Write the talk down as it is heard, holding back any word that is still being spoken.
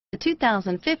The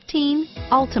 2015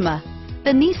 Altima.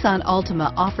 The Nissan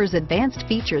Altima offers advanced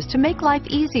features to make life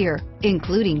easier,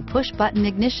 including push-button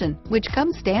ignition, which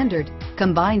comes standard.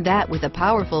 Combine that with a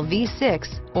powerful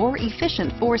V6 or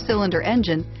efficient 4-cylinder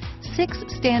engine, 6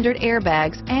 standard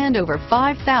airbags, and over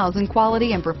 5,000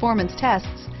 quality and performance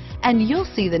tests, and you'll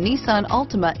see the Nissan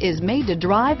Altima is made to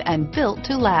drive and built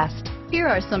to last. Here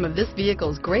are some of this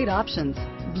vehicle's great options: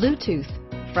 Bluetooth,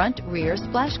 front rear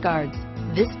splash guards.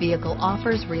 This vehicle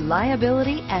offers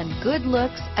reliability and good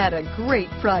looks at a great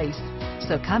price.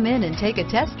 So come in and take a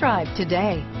test drive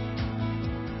today.